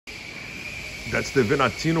That's the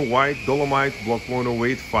Venatino White Dolomite Block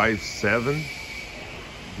 10857.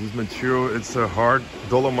 This material, it's a hard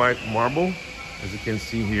dolomite marble, as you can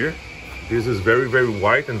see here. This is very, very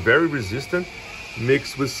white and very resistant,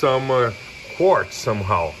 mixed with some quartz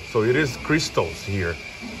somehow. So it is crystals here.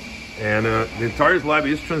 And the entire slab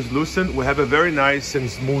is translucent. We have a very nice and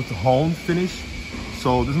smooth honed finish.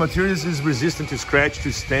 So this material is resistant to scratch,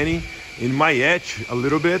 to staining. It might etch a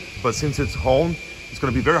little bit, but since it's honed, it's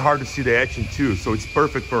gonna be very hard to see the etching too. So it's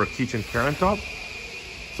perfect for a kitchen countertop.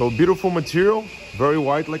 So beautiful material, very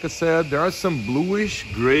white, like I said. There are some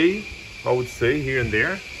bluish gray, I would say, here and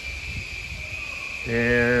there.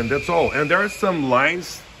 And that's all. And there are some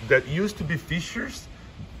lines that used to be fissures.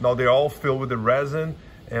 Now they're all filled with the resin,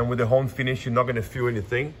 and with the home finish, you're not gonna feel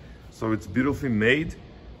anything. So it's beautifully made.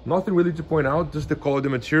 Nothing really to point out, just the color of the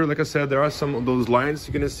material. Like I said, there are some of those lines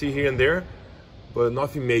you're gonna see here and there, but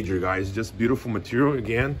nothing major, guys. Just beautiful material.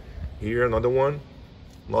 Again, here, another one.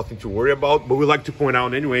 Nothing to worry about, but we like to point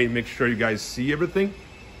out anyway, make sure you guys see everything.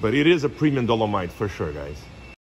 But it is a premium dolomite for sure, guys.